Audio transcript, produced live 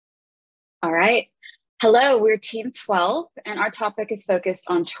All right. Hello, we're Team 12, and our topic is focused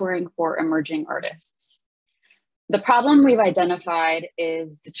on touring for emerging artists. The problem we've identified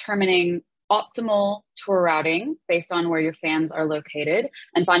is determining optimal tour routing based on where your fans are located,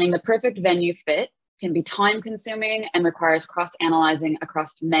 and finding the perfect venue fit can be time-consuming and requires cross-analyzing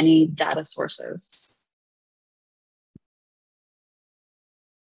across many data sources.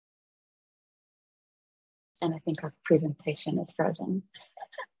 And I think our presentation is frozen.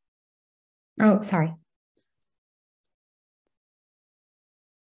 Oh, sorry.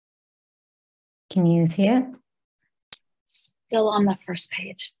 Can you see it? Still on the first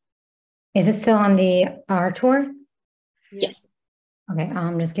page. Is it still on the Artour? Yes. Okay,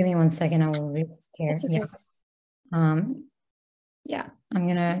 just give me 1 second. I will read this here. Okay. Yeah. Yeah, I'm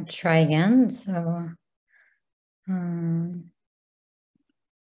gonna try again. So,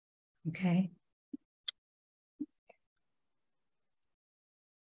 okay.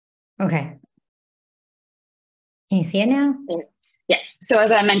 Okay. Can you see it now? Yes. So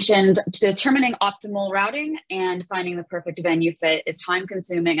as I mentioned, determining optimal routing and finding the perfect venue fit is time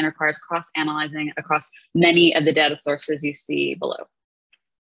consuming and requires cross-analyzing across many of the data sources you see below.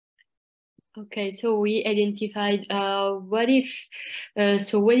 Okay, so we identified what if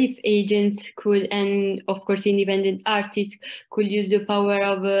agents could, and of course independent artists could use the power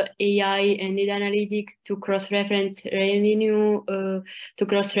of AI and data analytics to cross-reference revenue, to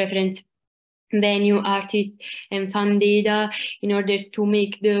cross-reference venue, artists, and fan data in order to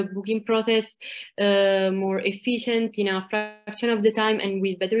make the booking process more efficient in a fraction of the time and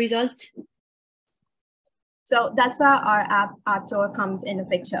with better results. So that's where our app Artour comes in a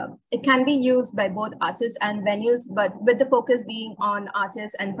picture. It can be used by both artists and venues, but with the focus being on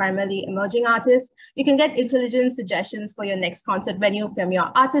artists and primarily emerging artists, you can get intelligent suggestions for your next concert venue from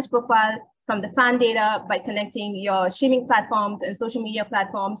your artist profile, from the fan data, by connecting your streaming platforms and social media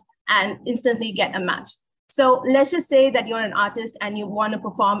platforms and instantly get a match. So let's just say that you're an artist and you want to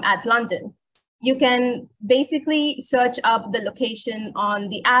perform at London. You can basically search up the location on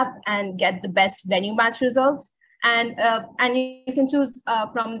the app and get the best venue match results. And you can choose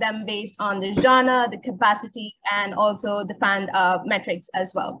from them based on the genre, the capacity, and also the fan metrics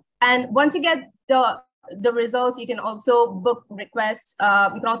as well. And once you get the results, you can also book requests.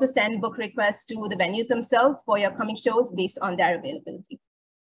 You can also send book requests to the venues themselves for your upcoming shows based on their availability.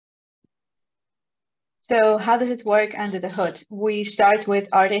 So how does it work under the hood? We start with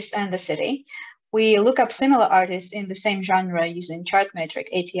artists and the city. We look up similar artists in the same genre using Chartmetric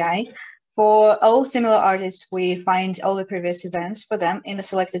API. For all similar artists, we find all the previous events for them in the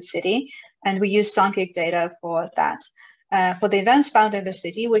selected city, and we use Songkick data for that. For the events found in the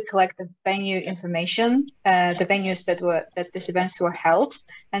city, we collect the venue information, the venues that these events were held,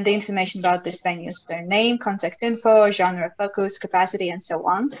 and the information about these venues, their name, contact info, genre, focus, capacity, and so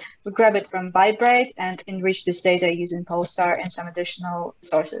on. We grab it from Vibrate and enrich this data using Polestar and some additional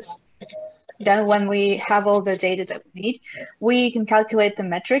sources. Then when we have all the data that we need, we can calculate the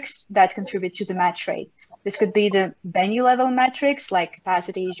metrics that contribute to the match rate. This could be the venue level metrics like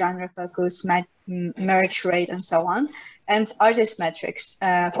capacity, genre, focus, merge rate, and so on, and artist metrics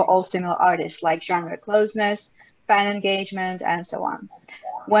for all similar artists like genre closeness, fan engagement, and so on.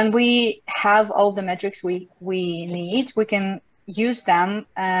 When we have all the metrics we need, we can use them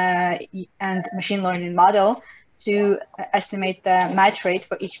and machine learning model to estimate the match rate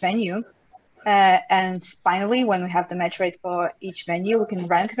for each venue. And finally, when we have the match rate for each venue, we can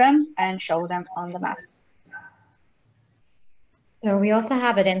rank them and show them on the map. So we also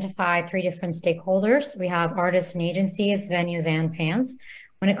have identified 3 different stakeholders. We have artists and agencies, venues, and fans.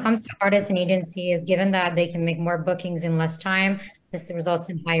 When it comes to artists and agencies, given that they can make more bookings in less time, this results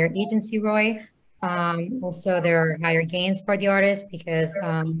in higher agency ROI. Also, there are higher gains for the artist because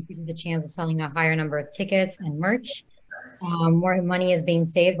this is the chance of selling a higher number of tickets and merch. More money is being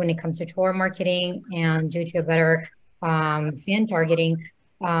saved when it comes to tour marketing, and due to a better fan targeting,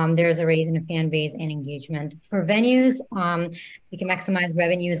 there's a raise in the fan base and engagement. For venues, we can maximize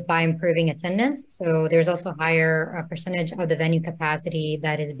revenues by improving attendance. So there's also higher percentage of the venue capacity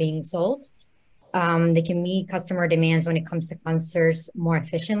that is being sold. They can meet customer demands when it comes to concerts more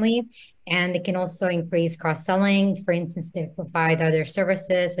efficiently, and they can also increase cross-selling. For instance, they provide other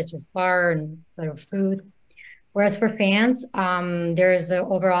services such as bar and little food. Whereas for fans, there's an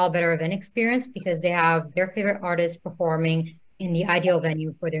overall better event experience because they have their favorite artists performing in the ideal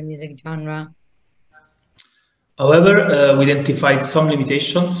venue for their music genre. However, we identified some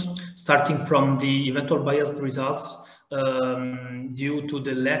limitations, starting from the eventual biased results due to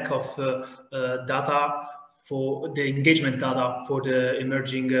the lack of data for the engagement data for the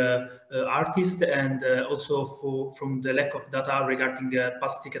emerging artists, and also from the lack of data regarding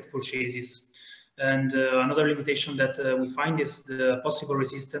past ticket purchases. And another limitation that we find is the possible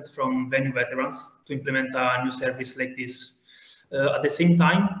resistance from venue veterans to implement a new service like this. At the same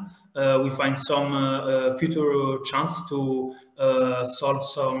time, we find some future chance to solve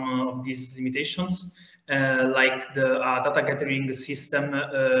some of these limitations, like the data gathering system,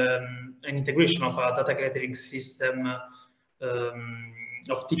 an integration of a data gathering system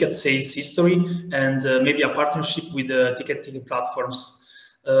of ticket sales history, and maybe a partnership with ticketing platforms.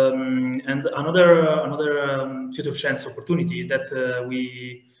 And another future chance opportunity that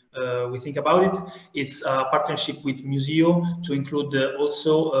we think about it is a partnership with Museo to include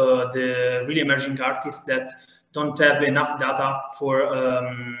also the really emerging artists that don't have enough data for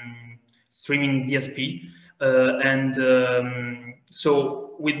streaming DSP.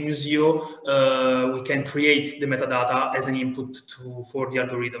 So with Museo, we can create the metadata as an input for the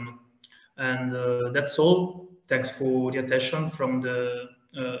algorithm. And that's all. Thanks for the attention from the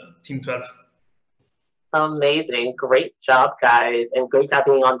Team 12. Amazing. Great job, guys, and great job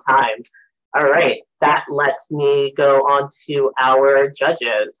being on time. All right, that lets me go on to our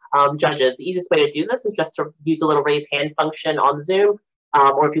judges. Judges, the easiest way to do this is just to use a little raise hand function on Zoom,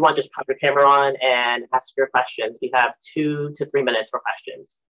 or if you want, just pop your camera on and ask your questions. We have 2 to 3 minutes for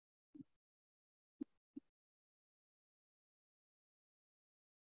questions.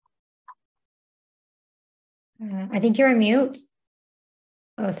 I think you're on mute.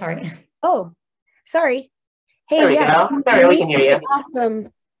 Oh, sorry. Oh, sorry. Hey, there we yeah. go. Sorry, we can hear you. Awesome.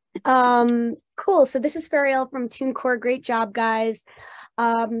 Cool. So this is Fariel from TuneCore. Great job, guys.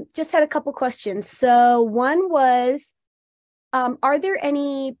 Just had a couple questions. So one was, are there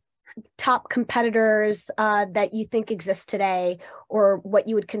any top competitors that you think exist today, or what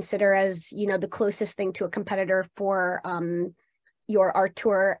you would consider as, you know, the closest thing to a competitor for your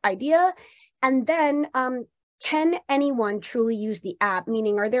Artour idea? And then can anyone truly use the app?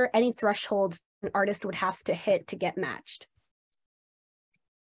 Meaning, are there any thresholds an artist would have to hit to get matched?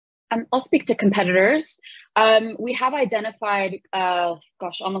 I'll speak to competitors. We have identified,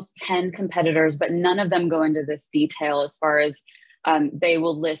 almost 10 competitors, but none of them go into this detail as far as they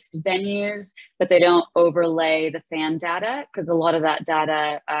will list venues, but they don't overlay the fan data, because a lot of that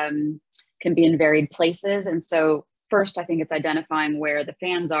data can be in varied places. And so first, I think it's identifying where the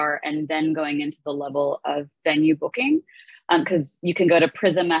fans are and then going into the level of venue booking, because you can go to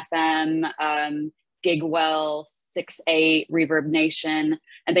Prism FM, Gigwell, 6/8, Reverb Nation,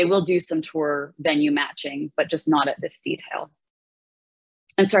 and they will do some tour venue matching, but just not at this detail.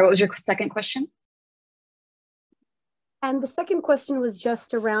 And sorry, what was your second question? And the second question was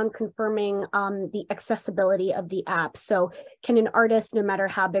just around confirming the accessibility of the app. So can an artist, no matter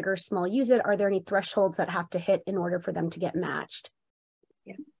how big or small, use it? Are there any thresholds that have to hit in order for them to get matched?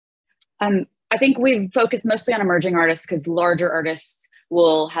 Yeah. I think we've focused mostly on emerging artists, because larger artists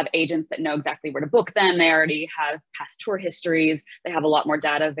will have agents that know exactly where to book them. They already have past tour histories. They have a lot more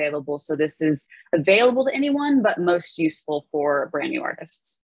data available. So this is available to anyone, but most useful for brand new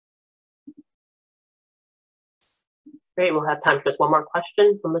artists. Great, we'll have time for just one more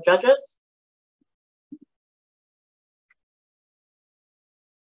question from the judges.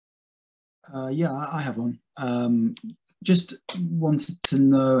 Yeah, I have one. Just wanted to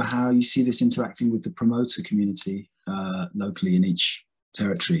know how you see this interacting with the promoter community locally in each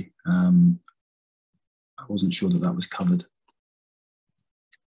territory. I wasn't sure that was covered.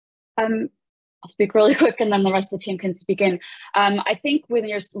 I'll speak really quick and then the rest of the team can speak in. I think when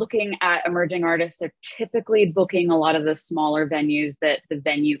you're looking at emerging artists, they're typically booking a lot of the smaller venues that the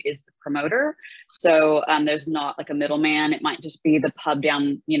venue is the promoter. So there's not like a middleman. It might just be the pub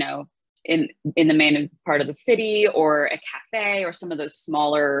down, you know, in the main part of the city, or a cafe, or some of those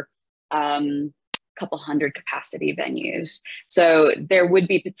smaller couple hundred capacity venues. So there would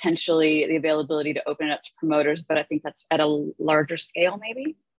be potentially the availability to open it up to promoters, but I think that's at a larger scale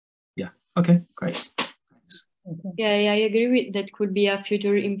maybe. Yeah, okay, great. Thanks. Yeah, I agree with that. Could be a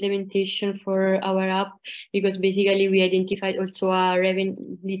future implementation for our app, because basically we identified also a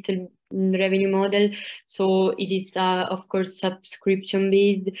little revenue model. So it is of course subscription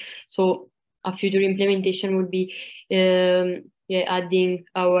based. So a future implementation would be adding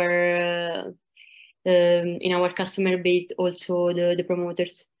our in our customer base also the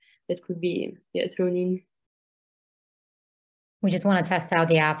promoters that could be thrown in. We just want to test out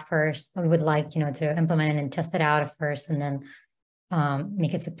the app first. We would like, you know, to implement it and test it out first, and then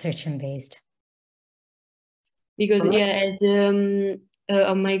make it subscription based. Because as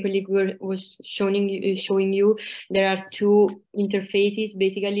my colleague was showing you, there are two interfaces,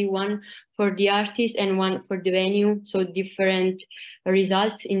 basically one for the artist and one for the venue, so different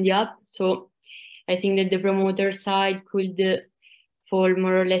results in the app. So I think that the promoter side could fall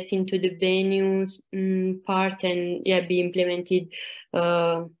more or less into the venues part and be implemented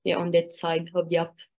on that side of the app.